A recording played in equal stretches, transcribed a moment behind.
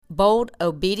Bold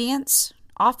obedience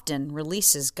often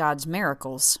releases God's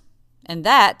miracles. And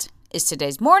that is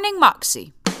today's Morning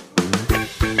Moxie.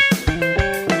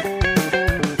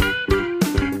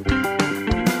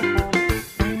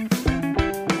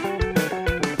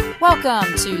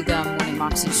 Welcome to the Morning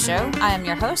Moxie Show. I am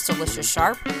your host, Alicia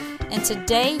Sharp, and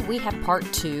today we have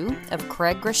part 2 of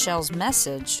Craig Groeschel's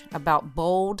message about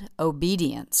bold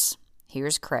obedience.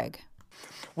 Here's Craig.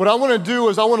 What I want to do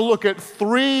is I want to look at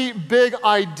 3 big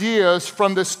ideas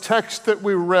from this text that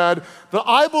we read that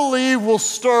I believe will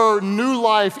stir new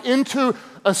life into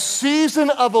a season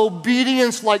of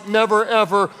obedience like never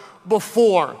ever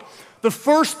before. The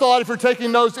first thought, if you're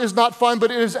taking notes, is not fun,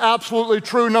 but it is absolutely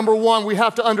true. Number 1, we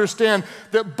have to understand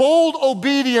that bold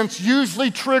obedience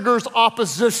usually triggers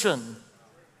opposition.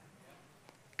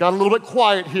 Got a little bit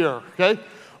quiet here, okay?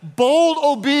 Bold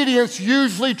obedience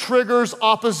usually triggers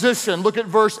opposition. Look at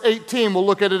verse 18. We'll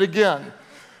look at it again.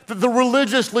 The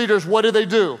religious leaders, what did?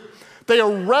 They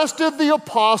arrested the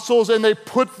apostles and they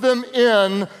put them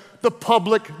in the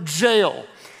public jail.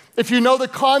 If you know the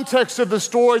context of the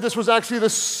story, this was actually the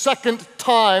second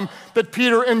time that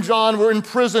Peter and John were in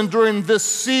prison during this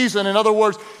season. In other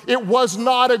words, it was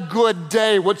not a good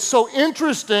day. What's so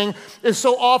interesting is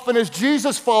so often as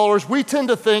Jesus followers, we tend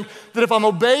to think that if I'm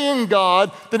obeying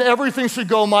God, then everything should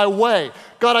go my way.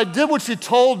 God, I did what you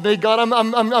told me. God,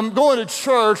 I'm going to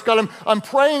church. God, I'm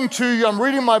praying to you. I'm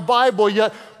reading my Bible,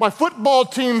 yet my football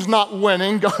team's not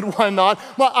winning. God, why not?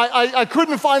 I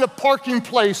couldn't find a parking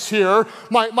place here.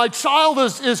 My child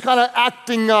is kind of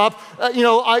acting up.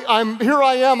 Here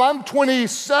I am. I'm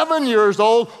 27 years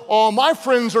old. All my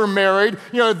friends are married.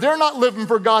 They're not living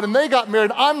for God, and they got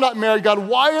married. I'm not married. God,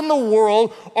 why in the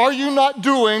world are you not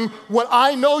doing what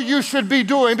I know you should be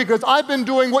doing? Because I've been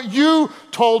doing what you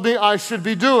told me I should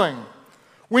be doing.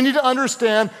 We need to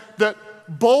understand that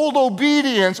bold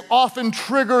obedience often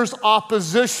triggers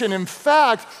opposition. In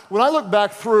fact, when I look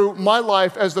back through my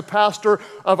life as the pastor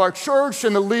of our church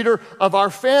and the leader of our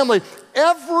family,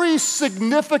 every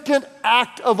significant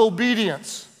act of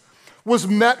obedience was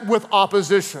met with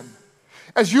opposition.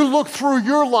 As you look through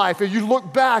your life, as you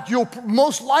look back, you'll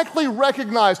most likely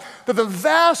recognize that the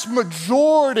vast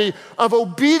majority of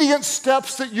obedient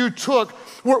steps that you took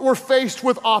were faced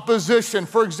with opposition.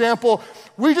 For example,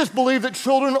 we just believe that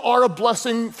children are a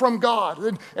blessing from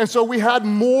God. And so we had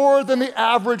more than the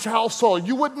average household.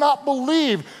 You would not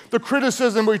believe the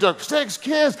criticism we took. 6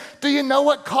 kids, do you know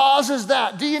what causes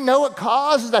that? Do you know what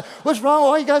causes that? What's wrong?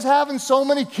 Why are you guys having so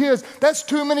many kids? That's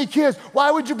too many kids.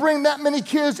 Why would you bring that many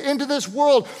kids into this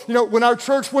world? When our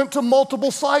church went to multiple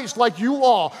sites like you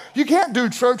all, you can't do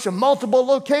church in multiple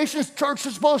locations. Church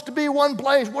is supposed to be one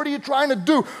place. What are you trying to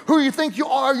do? Who do you think you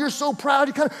are? You're so proud.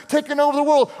 You're kind of taking over the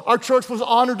world. Our church was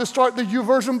honored to start the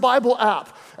YouVersion Bible app,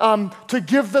 to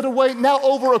give that away. Now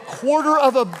over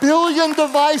 250 million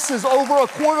devices, over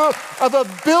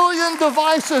 250 million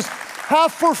devices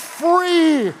have for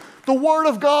free the Word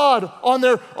of God on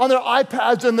their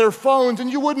iPads and their phones,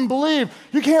 and you wouldn't believe.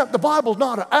 The Bible's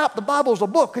not an app, the Bible's a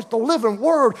book. It's the living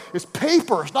Word. It's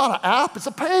paper. It's not an app, it's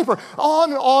a paper. On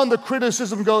and on the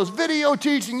criticism goes. Video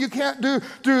teaching, you can't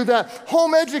do that.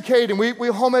 Home educating, we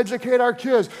home educate our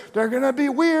kids. They're gonna be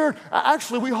weird.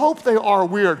 Actually, we hope they are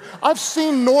weird. I've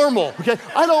seen normal, okay?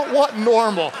 I don't want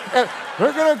normal. And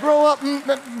they're gonna grow up and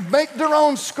make their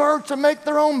own skirts and make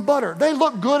their own butter. They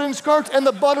look good in skirts and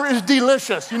the butter is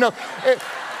delicious,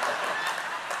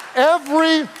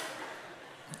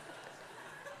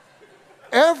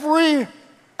 Every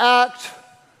act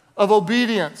of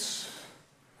obedience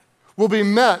will be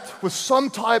met with some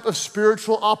type of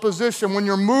spiritual opposition. When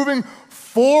you're moving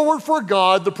forward for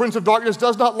God, the Prince of Darkness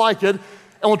does not like it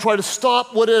and will try to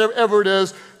stop whatever it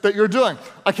is that you're doing.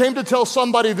 I came to tell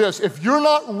somebody this: if you're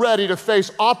not ready to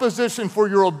face opposition for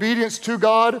your obedience to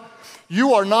God,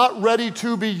 you are not ready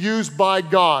to be used by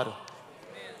God.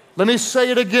 Let me say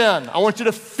it again. I want you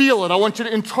to feel it. I want you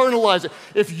to internalize it.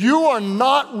 If you are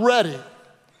not ready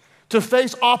to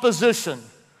face opposition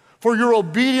for your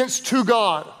obedience to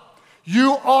God,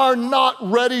 you are not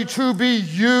ready to be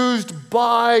used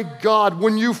by God.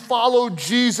 When you follow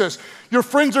Jesus, your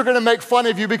friends are going to make fun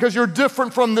of you because you're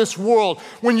different from this world.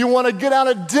 When you want to get out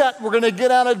of debt, we're going to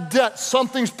get out of debt.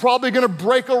 Something's probably going to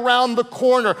break around the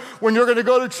corner. When you're going to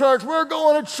go to church, we're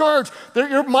going to church.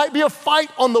 There might be a fight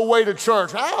on the way to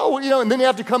church. And then you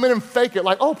have to come in and fake it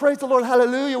like, oh, praise the Lord,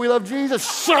 hallelujah, we love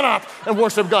Jesus. Shut up and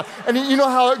worship God. And you know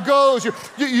how it goes. You're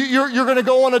going to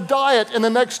go on a diet, and the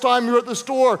next time you're at the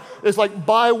store, it's like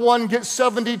buy one, get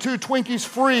 72 Twinkies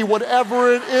free,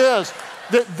 whatever it is.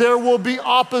 That there will be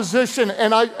opposition.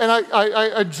 And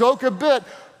I joke a bit,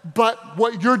 but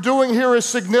what you're doing here is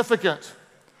significant.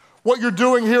 What you're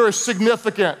doing here is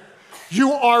significant.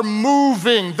 You are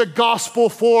moving the gospel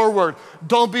forward.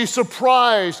 Don't be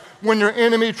surprised when your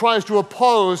enemy tries to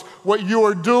oppose what you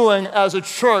are doing as a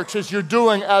church, as you're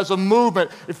doing as a movement.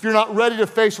 If you're not ready to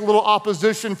face a little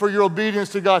opposition for your obedience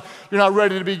to God, you're not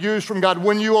ready to be used from God.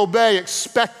 When you obey,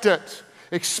 expect it.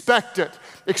 Expect it.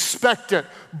 Expect it.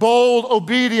 Bold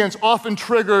obedience often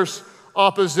triggers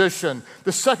opposition.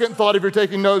 The second thought, if you're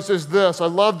taking notes, is this. I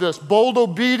love this. Bold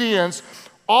obedience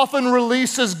often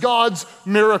releases God's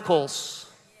miracles.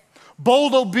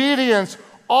 Bold obedience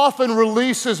often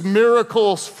releases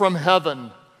miracles from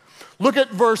heaven. Look at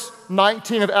verse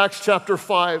 19 of Acts chapter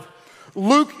 5.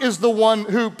 Luke is the one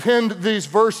who penned these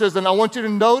verses, and I want you to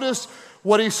notice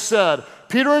what he said.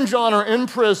 Peter and John are in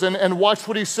prison, and watch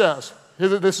what he says.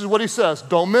 This is what he says.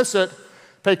 Don't miss it.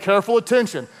 Pay careful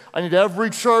attention. I need every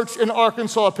church in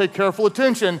Arkansas to pay careful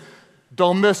attention.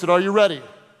 Don't miss it. Are you ready?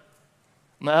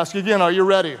 I'm going to ask you again, are you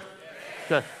ready?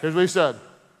 Okay, here's what he said.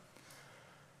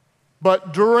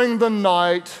 But during the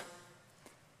night,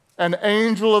 an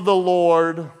angel of the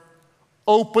Lord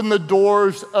opened the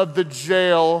doors of the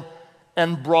jail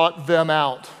and brought them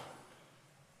out.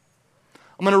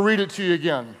 I'm going to read it to you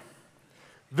again.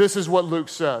 This is what Luke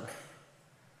said.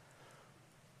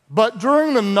 But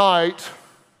during the night,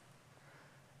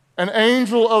 an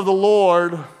angel of the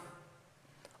Lord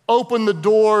opened the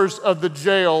doors of the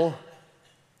jail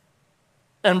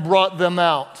and brought them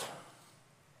out.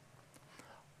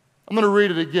 I'm going to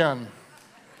read it again.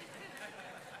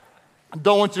 I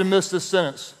don't want you to miss this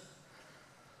sentence.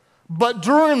 But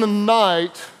during the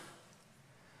night,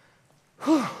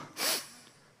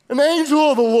 an angel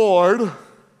of the Lord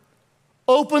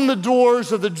opened the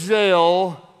doors of the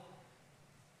jail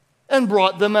and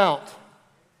brought them out.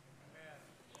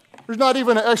 There's not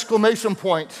even an exclamation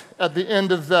point at the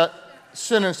end of that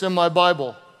sentence in my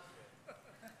Bible.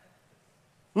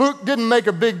 Luke didn't make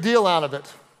a big deal out of it.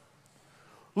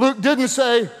 Luke didn't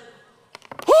say,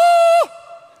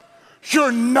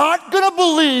 you're not going to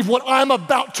believe what I'm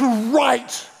about to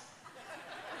write.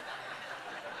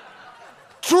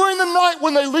 During the night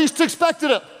when they least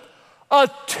expected it, a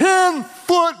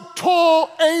 10-foot tall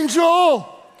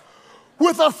angel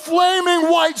with a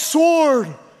flaming white sword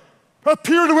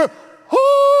appeared to him.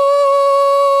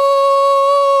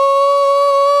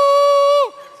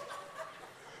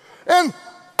 And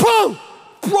boom,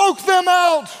 broke them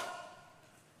out.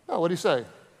 Oh, what did he say?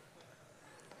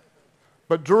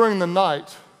 But during the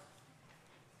night,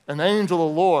 an angel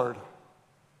of the Lord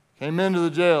came into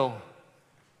the jail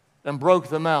and broke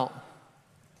them out.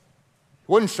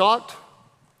 Wasn't shocked,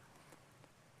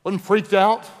 wasn't freaked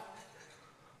out,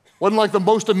 wasn't like the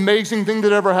most amazing thing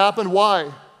that ever happened.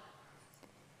 Why?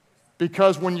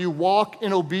 Because when you walk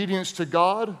in obedience to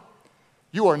God,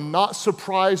 you are not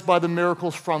surprised by the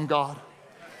miracles from God.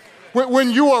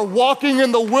 When you are walking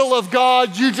in the will of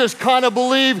God, you just kind of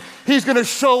believe He's going to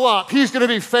show up. He's going to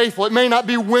be faithful. It may not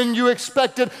be when you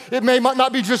expect it. It may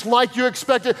not be just like you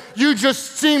expect it. You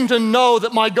just seem to know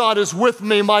that my God is with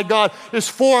me. My God is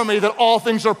for me, that all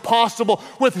things are possible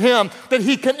with Him, that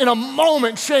He can in a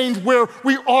moment change where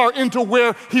we are into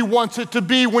where He wants it to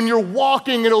be. When you're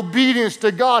walking in obedience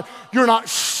to God, you're not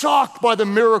shocked by the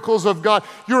miracles of God.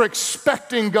 You're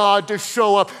expecting God to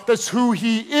show up. That's who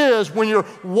He is when you're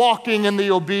walking in the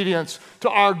obedience to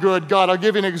our good God. I'll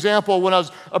give you an example. When I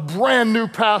was a brand new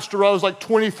pastor, I was like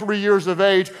 23 years of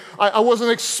age. I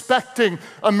wasn't expecting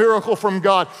a miracle from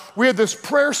God. We had this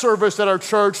prayer service at our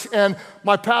church, and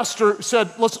my pastor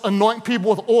said, let's anoint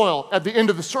people with oil at the end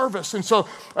of the service. And so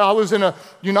I was in a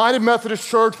United Methodist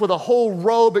church with a whole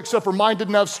robe, except for mine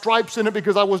didn't have stripes in it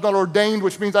because I was not ordained,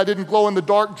 which means I didn't glow in the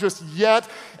dark just yet.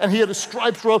 And he had a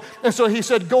striped robe. And so he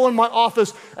said, go in my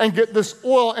office and get this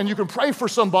oil, and you can pray for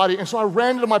somebody. And so I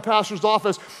ran into my pastor's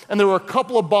office, and there were a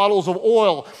couple of bottles of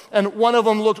oil. And one of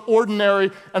them looked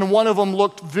ordinary, and one of them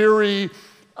looked very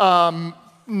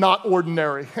not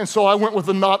ordinary. And so I went with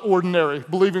the not ordinary,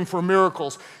 believing for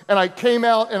miracles. And I came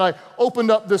out and I opened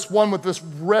up this one with this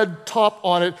red top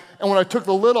on it. And when I took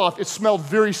the lid off, it smelled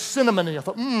very cinnamony. I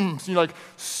thought, like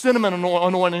cinnamon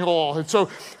anointing oil. And so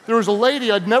there was a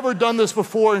lady, I'd never done this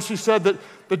before, and she said that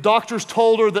the doctors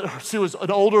told her that she was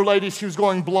an older lady, she was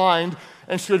going blind,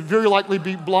 and she would very likely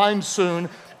be blind soon.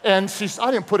 And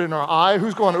I didn't put it in her eye.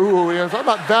 Who's going, ooh, I'm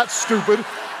not that stupid.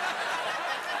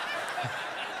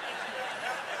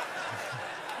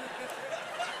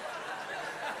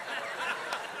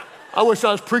 I wish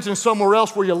I was preaching somewhere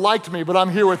else where you liked me, but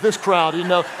I'm here with this crowd, you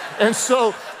know. And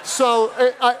so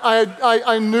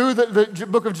I knew that the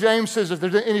book of James says, if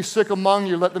there's any sick among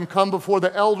you, let them come before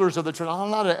the elders of the church. I'm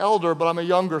not an elder, but I'm a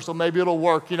younger, so maybe it'll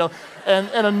work, you know. And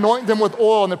anoint them with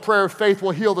oil, and the prayer of faith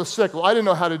will heal the sick. Well, I didn't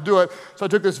know how to do it, so I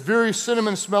took this very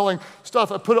cinnamon-smelling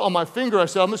stuff. I put it on my finger. I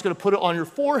said, I'm just going to put it on your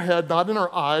forehead, not in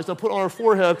her eyes. I put it on her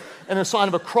forehead and a sign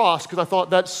of a cross, because I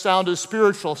thought that sounded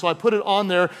spiritual. So I put it on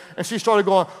there, and she started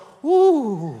going,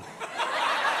 ooh,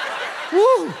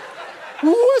 ooh.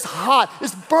 Ooh, it's hot.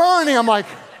 It's burning. I'm like,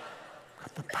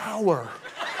 got the power.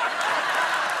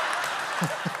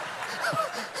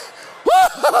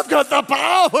 I've got the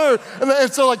power.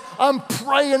 And so, like, I'm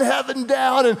praying heaven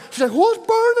down, and she's like, well, it's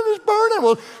burning, it's burning.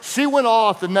 Well, she went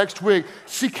off the next week.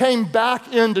 She came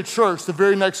back into church the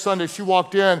very next Sunday. She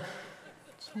walked in.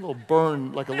 It's a little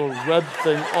burn, like a little red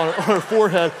thing on her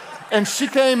forehead. And she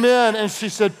came in, and she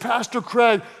said, Pastor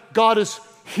Craig, God has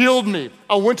healed me.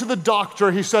 I went to the doctor.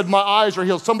 He said, my eyes are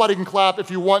healed. Somebody can clap if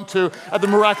you want to at the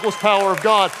miraculous power of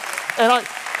God. And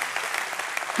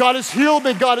God has healed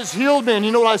me. God has healed me. And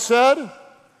you know what I said?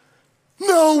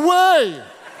 No way.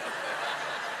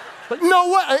 Like,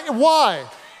 no way. Why?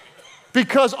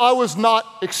 Because I was not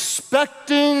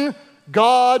expecting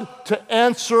God to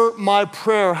answer my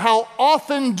prayer. How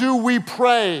often do we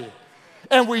pray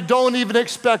and we don't even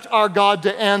expect our God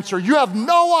to answer? You have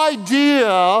no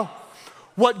idea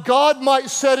what God might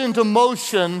set into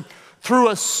motion through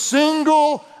a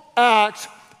single act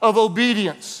of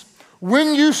obedience.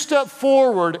 When you step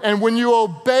forward and when you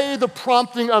obey the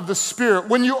prompting of the Spirit,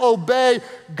 when you obey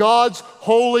God's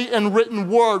holy and written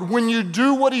word, when you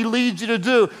do what He leads you to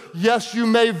do, yes, you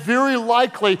may very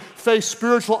likely face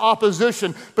spiritual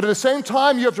opposition, but at the same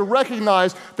time, you have to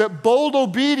recognize that bold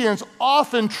obedience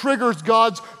often triggers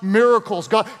God's miracles.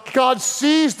 God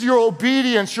sees your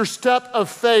obedience, your step of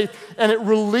faith, and it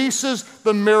releases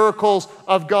the miracles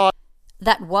of God.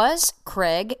 That was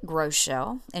Craig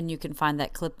Groeschel, and you can find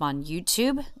that clip on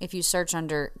YouTube if you search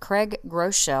under Craig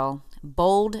Groeschel,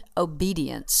 Bold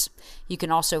Obedience. You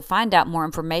can also find out more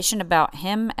information about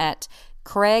him at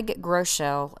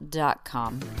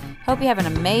craiggroeschel.com. Hope you have an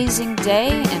amazing day,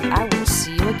 and I will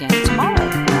see you again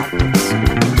tomorrow.